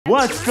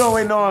What's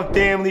going on,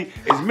 family?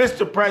 It's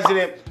Mr.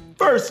 President,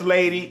 First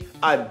Lady,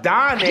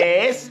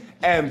 Adonis,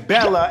 and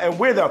Bella, and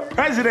we're the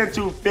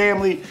Presidential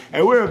family,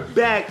 and we're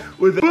back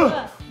with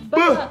a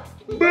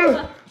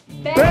banger!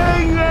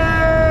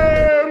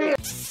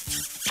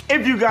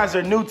 If you guys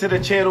are new to the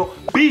channel,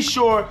 be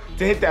sure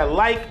to hit that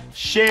like,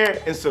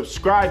 share, and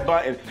subscribe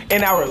button.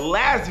 In our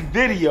last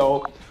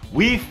video,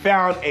 we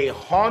found a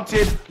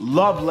haunted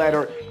love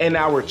letter in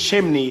our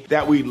chimney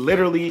that we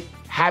literally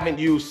haven't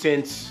used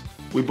since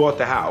we bought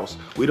the house.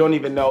 We don't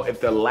even know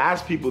if the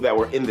last people that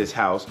were in this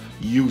house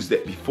used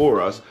it before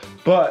us.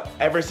 But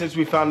ever since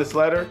we found this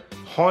letter,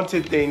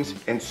 haunted things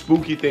and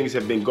spooky things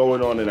have been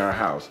going on in our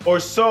house. Or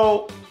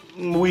so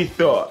we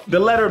thought. The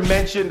letter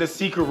mentioned the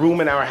secret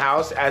room in our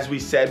house, as we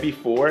said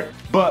before,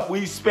 but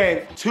we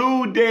spent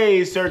 2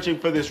 days searching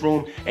for this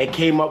room and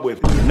came up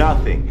with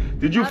nothing.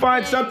 Did you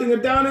find something,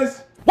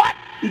 Adonis? What?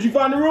 Did you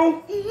find the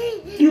room?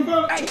 You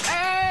found?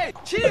 Hey,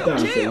 chill,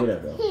 Adonis,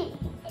 chill.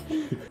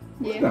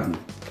 Yeah.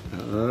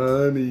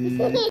 Honey.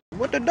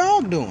 What the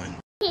dog doing?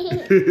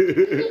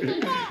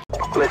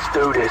 Let's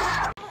do this.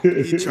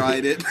 He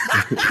tried it.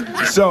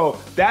 So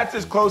that's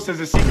as close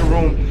as a secret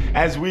room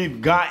as we've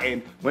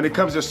gotten when it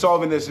comes to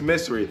solving this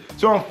mystery.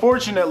 So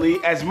unfortunately,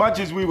 as much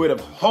as we would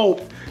have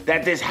hoped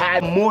that this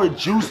had more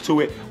juice to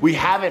it, we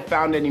haven't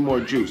found any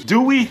more juice.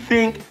 Do we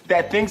think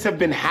that things have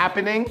been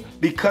happening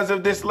because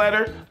of this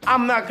letter?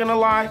 I'm not gonna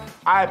lie,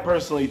 I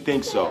personally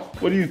think so.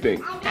 What do you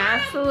think?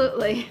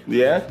 Absolutely.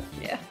 Yeah?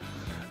 Yeah.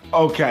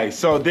 Okay,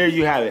 so there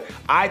you have it.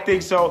 I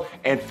think so,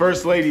 and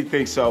First Lady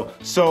thinks so.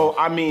 So,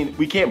 I mean,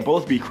 we can't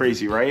both be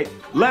crazy, right?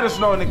 Let us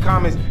know in the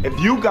comments if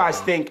you guys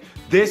think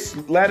this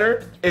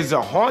letter is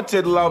a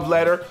haunted love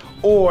letter,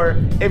 or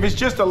if it's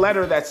just a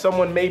letter that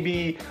someone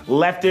maybe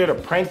left there to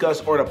prank us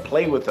or to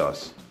play with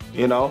us,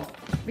 you know?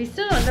 We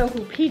still don't know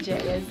who PJ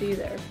is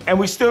either. And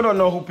we still don't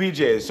know who PJ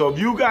is. So if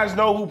you guys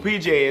know who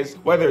PJ is,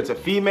 whether it's a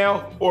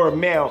female or a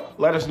male,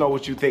 let us know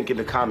what you think in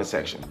the comment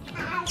section.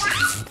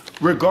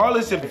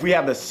 Regardless if we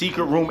have a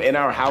secret room in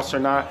our house or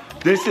not,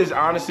 this is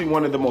honestly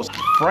one of the most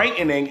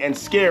frightening and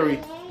scary,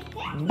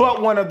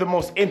 but one of the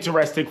most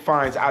interesting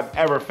finds I've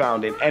ever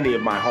found in any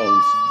of my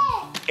homes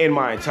in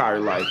my entire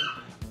life.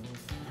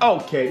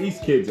 Okay, these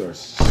kids are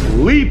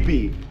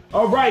sleepy.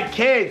 All right,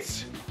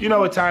 kids, you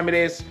know what time it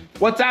is.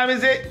 What time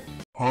is it?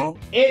 Huh?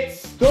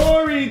 It's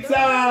story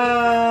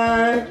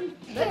time.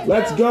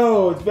 Let's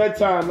go, it's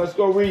bedtime. Let's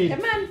go read.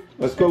 Come on.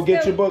 Let's go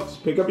get your books.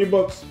 Pick up your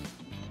books.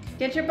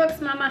 Get your books,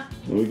 Mama.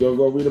 And we gonna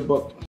go read a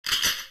book.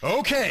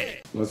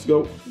 Okay. Let's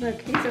go. Look,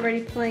 he's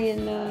already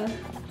playing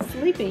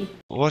Sleepy.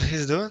 What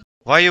he's doing?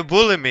 Why you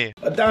bully me?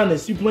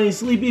 Adonis, you playing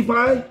Sleepy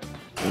Pie?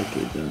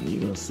 Okay, Donnie, you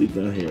gonna sleep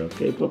down here,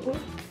 okay, Papa?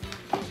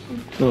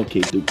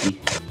 Okay, Dookie.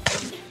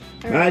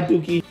 All right,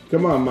 Dookie.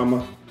 Come on,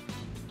 Mama.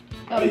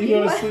 Oh, Are you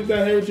gonna sleep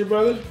down here with your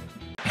brother?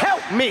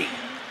 Help me.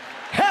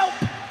 Help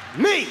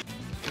me.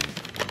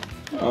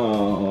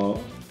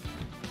 Oh.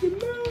 Good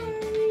night.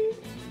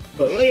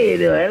 But what are you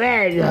doing?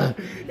 Let go.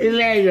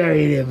 Let go,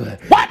 you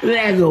What?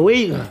 Let go.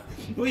 We go.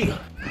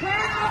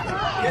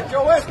 Get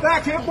your ass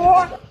back here,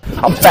 boy.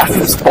 I'm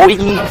fastest, boy.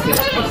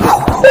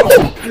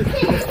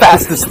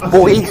 Fastest,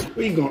 boy.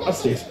 Where you going?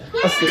 Upstairs.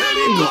 Upstairs.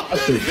 Where you going?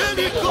 Upstairs.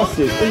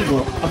 Upstairs. Where you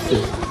going?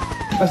 Upstairs.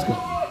 Let's go.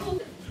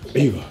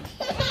 There you go.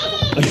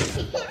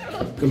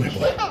 Come here,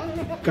 boy.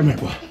 Come here,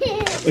 boy.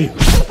 Where you going?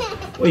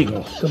 Where you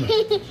going? Come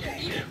here.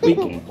 Where you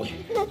going, boy?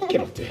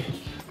 Get up there.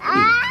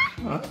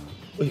 Huh?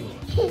 Where you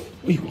going?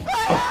 Where you going?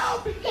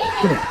 Oh.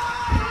 Come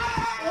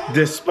here.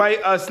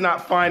 Despite us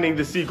not finding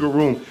the secret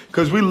room,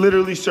 because we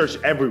literally searched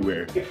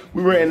everywhere.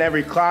 We were in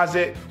every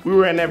closet. We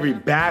were in every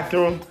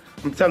bathroom.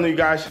 I'm telling you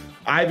guys,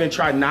 I even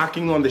tried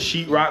knocking on the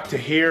sheetrock to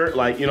hear,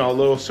 like, you know, a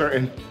little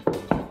certain,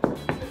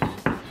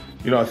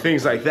 you know,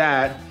 things like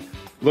that.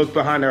 Look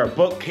behind our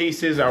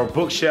bookcases, our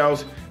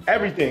bookshelves,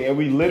 everything, and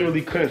we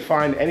literally couldn't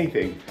find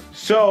anything.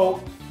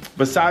 So,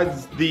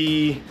 besides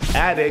the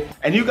attic,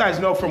 and you guys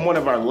know from one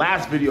of our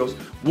last videos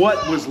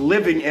what was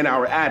living in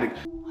our attic.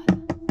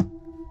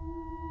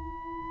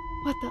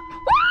 What the?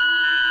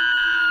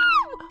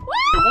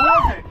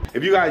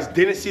 If you guys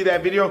didn't see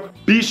that video,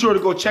 be sure to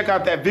go check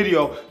out that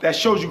video that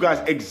shows you guys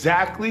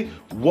exactly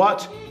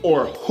what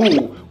or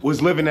who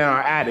was living in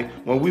our attic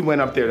when we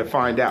went up there to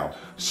find out.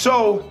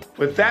 So,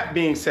 with that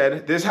being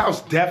said, this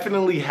house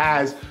definitely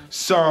has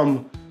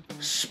some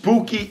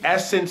spooky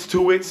essence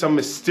to it, some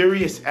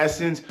mysterious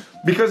essence,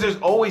 because there's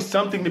always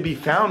something to be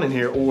found in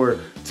here or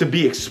to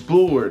be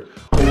explored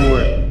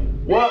or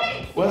what?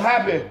 What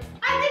happened?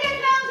 I think I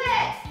found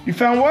it! You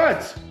found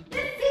what? The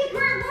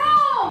secret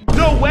room!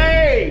 No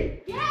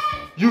way! Yes!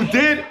 You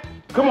did?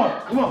 Come on,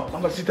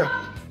 Mamacita.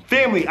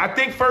 Family, I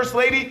think First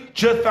Lady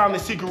just found the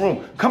secret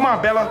room. Come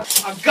on, Bella.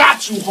 I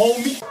got you,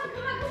 homie. Come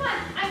on.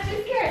 I'm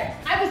too scared.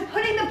 I was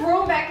putting the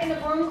broom back in the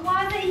broom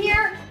closet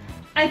here.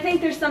 I think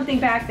there's something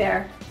back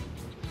there.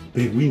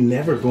 Babe, we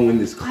never go in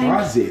this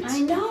closet. I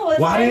know.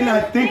 Why didn't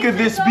I think of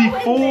this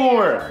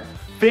before?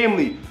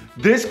 Family,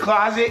 this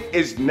closet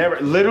is never,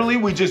 literally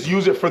we just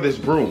use it for this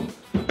broom.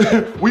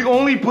 We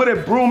only put a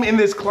broom in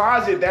this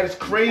closet. That is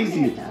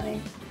crazy.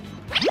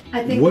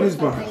 I think What there's is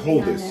behind? something Hold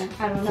behind this. there.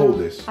 I don't know. Hold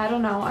this. I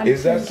don't know.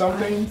 Is that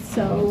something? I'm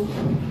so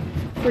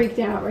freaked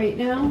out right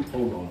now.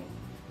 Hold on.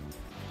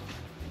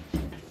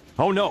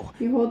 Oh no.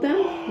 You hold them?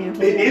 Yeah,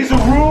 hold It them. is a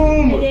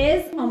room. It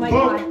is? Oh my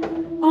Look. god.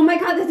 Oh my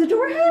god, there's a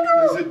door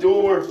handle. There's a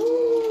door.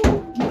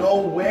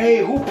 No way.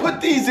 Who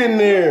put these in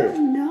there?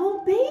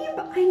 No, babe.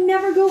 I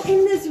never go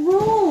in this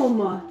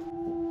room.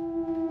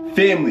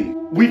 Family,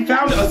 we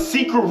found a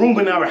secret room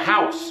in our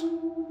house.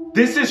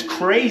 This is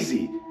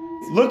crazy.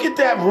 Look at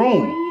that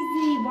room.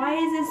 Crazy. Why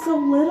is it so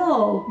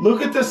little?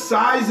 Look at the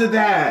size of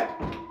that.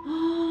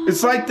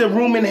 It's like the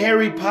room in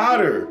Harry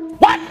Potter.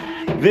 What?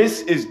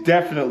 This is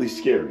definitely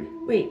scary.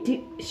 Wait,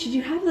 should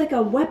you have like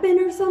a weapon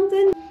or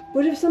something?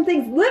 What if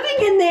something's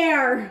living in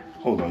there?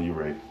 Hold on, you're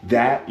right.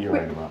 That you're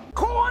right about.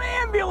 Call an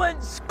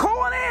ambulance!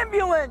 Call an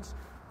ambulance!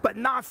 But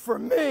not for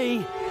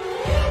me.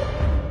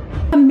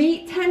 A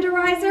meat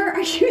tenderizer? Are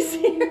you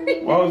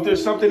serious? Well, if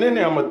there's something in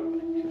there, I'm a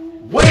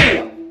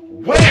wham,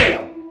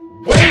 wham,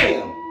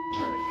 wham.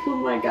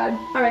 Oh my god.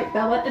 All right,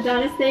 Bella,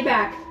 Adonis, stay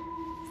back.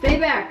 Stay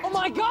back. Oh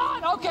my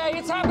god! Okay,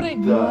 it's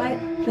happening!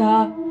 What the?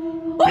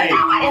 Oh, Hey, no,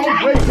 what is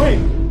that? oh, wait.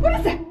 What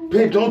is that?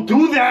 Babe, don't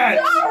do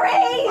that. Sorry.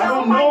 I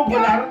don't know,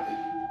 but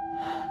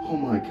oh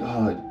my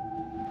god.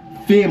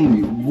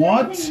 Family,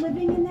 what? Is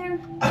anything living in there?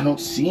 I don't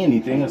see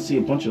anything. I see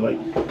a bunch of like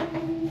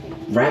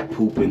rat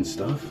poop and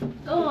stuff.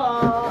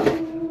 Oh.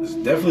 There's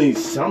definitely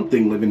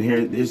something living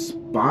here. There's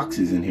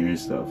boxes in here and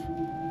stuff.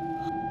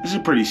 This is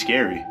pretty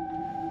scary.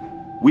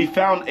 We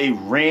found a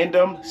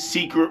random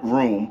secret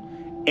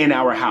room in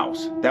our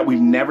house that we've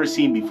never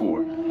seen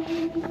before.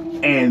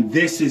 And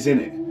this is in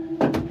it.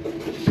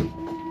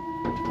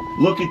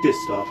 Look at this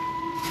stuff.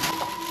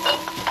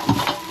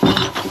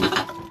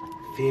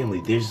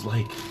 Family, there's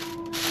like,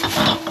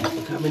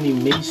 look how many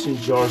mason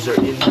jars are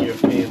in here,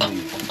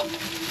 family.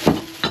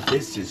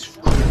 This is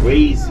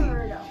crazy.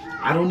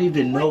 I don't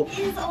even know. What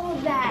is all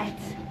of that?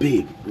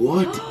 Babe,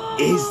 what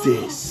is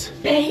this?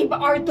 Babe,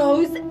 are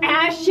those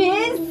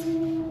ashes?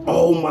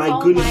 Oh my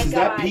Oh goodness, my is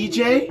that God.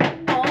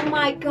 PJ? Oh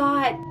my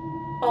god.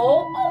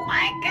 Oh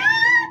my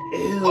god.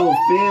 Ew,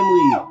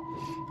 family.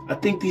 I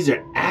think these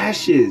are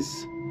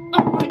ashes.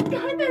 Oh my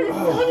god, that is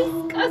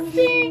so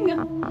disgusting.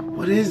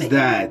 What is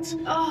that?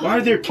 Oh. Why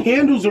are there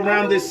candles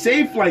around this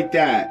safe like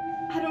that?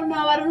 I don't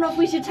know. I don't know if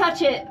we should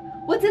touch it.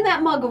 What's in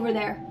that mug over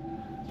there?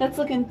 That's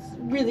looking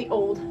really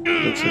old.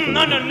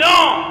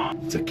 No!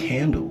 It's a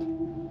candle.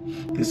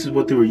 This is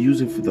what they were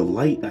using for the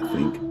light, I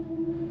think.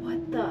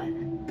 What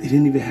the? They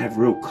didn't even have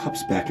real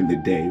cups back in the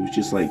day. It was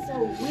just like,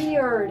 So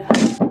weird.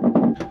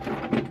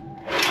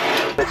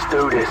 let's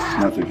do this.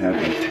 Nothing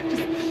happened.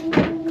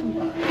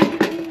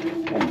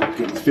 Oh my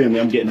goodness, family,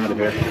 I'm getting out of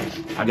here.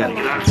 I gotta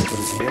get out of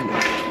here.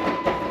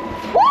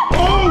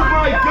 Oh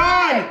my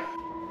god!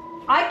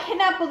 I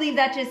cannot believe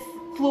that just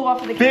flew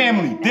off of the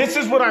Family, this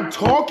is what I'm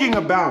talking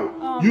about.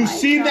 Oh You my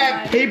see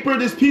that God. paper?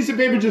 This piece of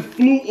paper just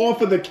flew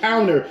off of the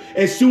counter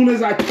as soon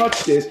as I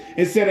touched this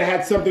and said it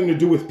had something to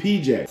do with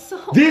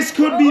PJ. This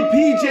could be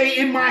PJ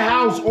in my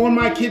house on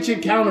my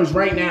kitchen counters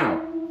right now.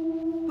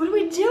 What do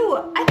we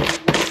do?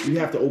 We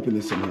have to open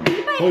this somehow.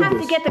 We might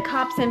have to get the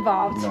cops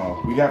involved.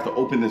 No, we have to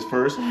open this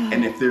first,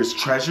 and if there's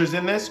treasures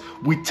in this,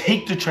 we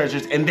take the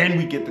treasures and then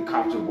we get the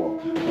cops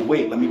involved. But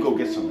wait, let me go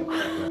get something.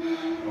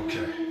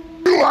 Okay.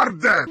 You out of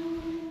there!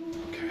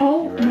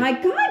 Oh You ready? my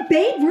god,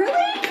 babe,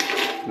 really?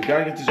 We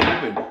gotta get this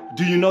open.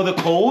 Do you know the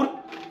code?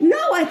 No,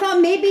 I thought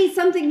maybe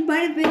something might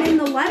have been in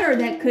the letter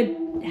that could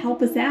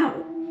help us out.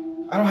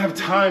 I don't have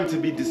time to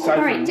be deciphering.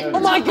 All right. letters. Oh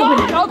my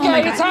god!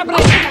 Okay, it's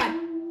happening!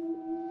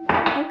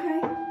 Okay.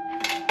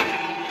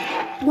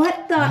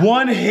 What the?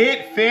 One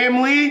hit,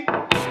 family.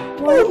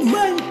 Oh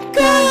my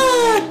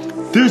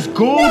god! There's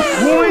gold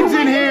coins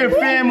in here,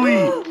 family.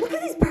 Look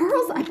at these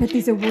pearls. I bet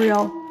these are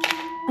real.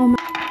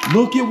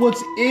 Look at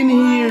what's in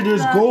here.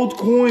 There's gold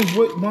coins.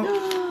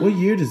 What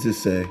year does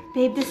this say?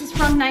 Babe, this is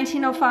from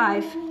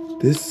 1905.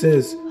 This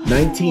says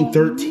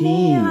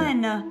 1913.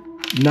 Man.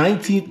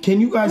 19. Can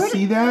you guys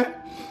see that?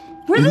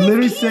 Where It do these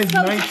literally keys says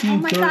go? 1913. Oh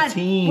my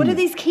god. Where do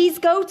these keys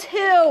go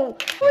to?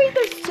 Wait,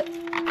 there's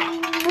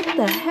what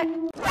the heck?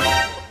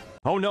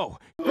 Oh no.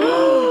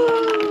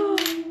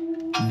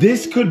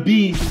 This could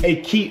be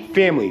a key,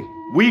 family.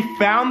 We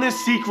found this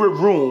secret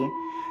room.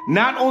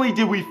 Not only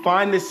did we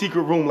find this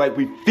secret room like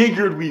we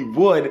figured we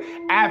would,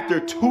 after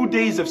 2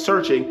 days of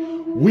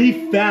searching,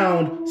 we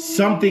found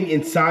something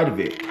inside of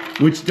it,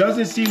 which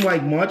doesn't seem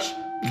like much,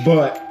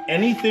 but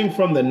anything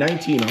from the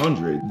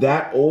 1900s,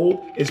 that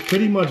old, is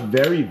pretty much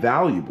very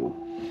valuable.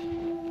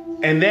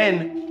 And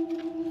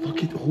then,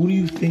 look at, who do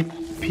you think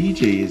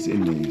PJ is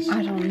in these?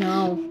 I don't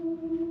know.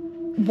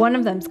 One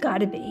of them's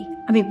gotta be.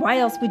 I mean, why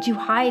else would you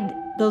hide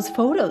those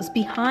photos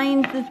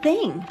behind the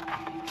thing?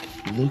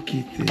 Look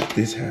at this.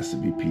 This has to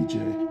be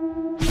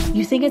PJ.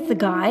 You think it's the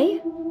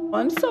guy?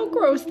 I'm so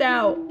grossed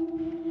out.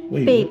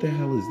 Wait, Babe. what the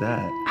hell is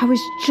that? I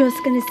was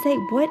just gonna say,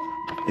 what?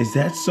 Is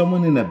that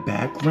someone in the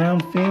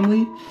background,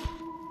 family?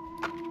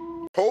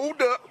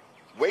 Hold up.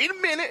 Wait a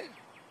minute.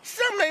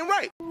 Something ain't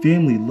right.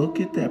 Family, look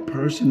at that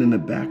person in the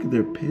back of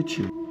their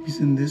picture. He's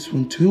in this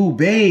one too,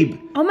 babe.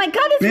 Oh my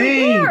God, it's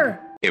Babe. right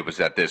there. It was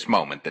at this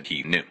moment that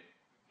he knew.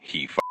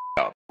 He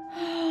f***ed up.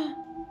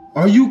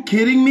 Are you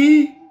kidding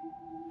me?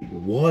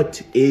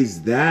 What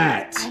is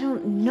that? I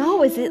don't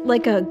know. Is it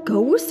like a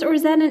ghost or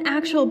is that an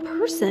actual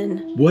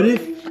person? What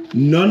if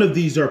none of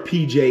these are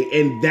PJ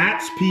and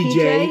that's PJ?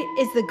 PJ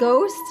is the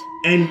ghost?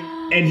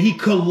 And he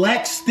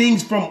collects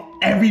things from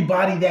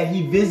everybody that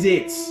he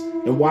visits.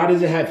 And why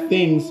does it have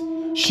things?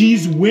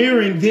 She's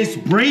wearing this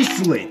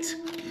bracelet.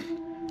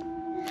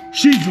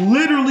 She's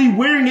literally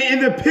wearing it in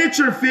the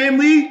picture,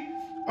 family.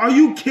 Are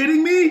you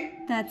kidding me?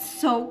 That's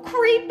so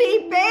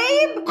creepy,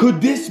 babe.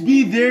 Could this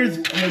be theirs?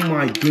 Oh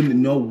my goodness,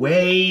 no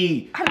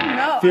way. I don't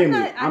know.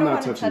 Family, I don't not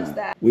wanna touching touch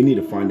that. We need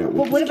to find out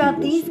But what this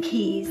about key these goes to.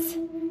 keys?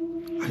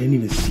 I didn't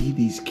even see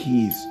these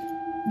keys.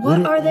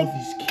 What are all they?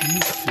 these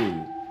keys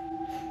to?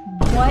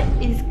 What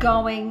is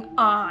going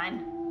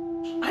on?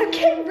 I'm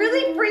getting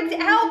really freaked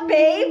out,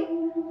 babe.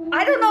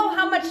 I don't know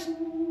how much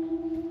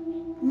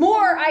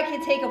more I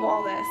can take of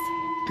all this.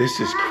 This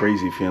is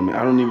crazy, family.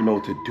 I don't even know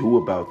what to do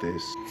about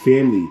this.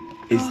 Family,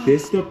 is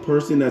this the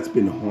person that's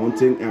been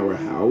haunting our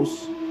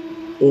house?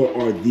 Or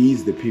are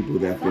these the people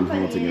that have been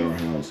haunting our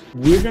house?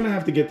 We're gonna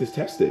have to get this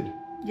tested.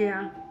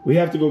 Yeah. We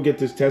have to go get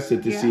this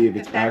tested to see if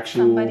it's that's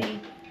actual somebody-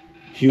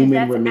 human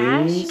that's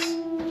remains,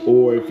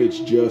 or if it's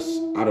just,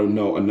 I don't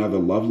know, another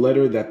love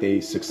letter that they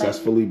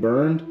successfully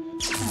burned.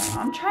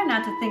 I'm trying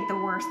not to think the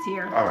worst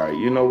here. All right,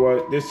 you know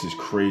what? This is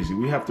crazy.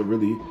 We have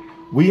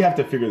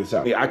to figure this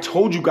out. I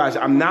told you guys,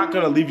 I'm not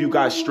gonna leave you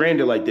guys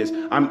stranded like this.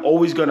 I'm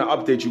always gonna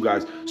update you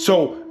guys.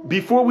 So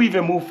before we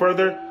even move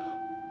further,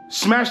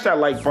 smash that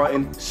like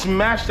button,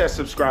 smash that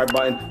subscribe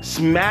button,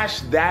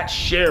 smash that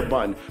share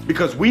button,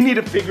 because we need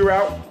to figure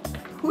out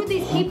Who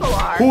these people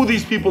are. who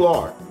these people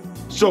are.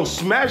 So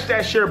smash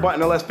that share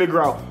button and let's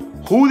figure out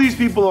who these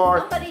people are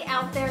Somebody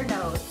out there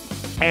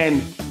knows.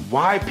 and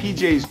why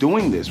PJ's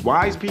doing this.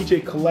 Why is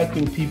PJ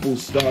collecting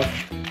people's stuff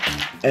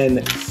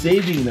and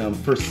saving them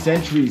for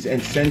centuries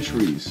and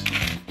centuries?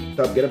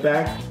 Get it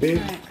back,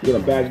 babe. We're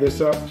gonna bag this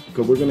up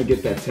because we're gonna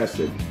get that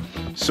tested.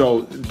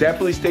 So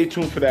definitely stay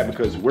tuned for that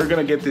because we're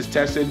gonna get this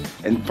tested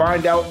and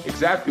find out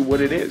exactly what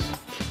it is.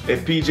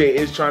 If PJ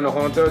is trying to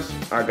haunt us,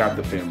 I got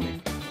the family.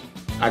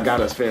 I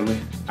got us, family.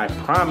 I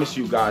promise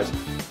you guys,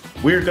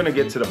 we're gonna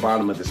get to the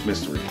bottom of this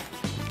mystery.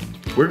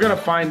 We're gonna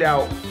find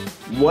out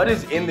what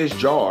is in this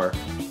jar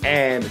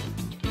and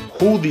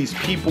who these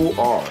people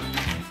are.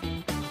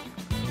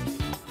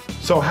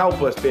 So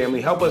help us, family.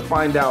 Help us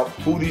find out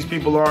who these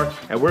people are,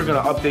 and we're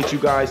gonna update you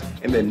guys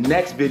in the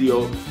next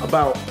video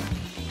about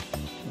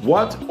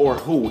what or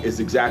who is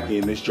exactly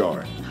in this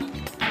jar.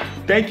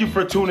 Thank you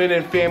for tuning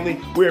in, family.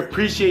 We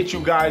appreciate you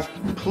guys.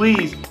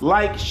 Please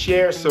like,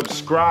 share,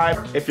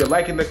 subscribe if you're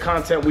liking the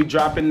content we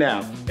dropping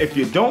now. If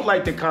you don't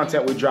like the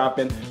content we're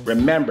dropping,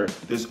 remember,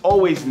 there's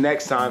always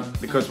next time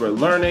because we're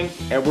learning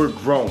and we're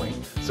growing.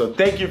 So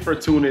thank you for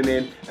tuning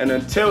in. And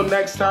until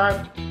next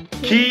time,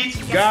 keep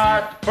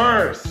God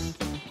first.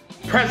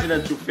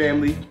 Presidential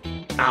family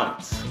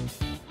out.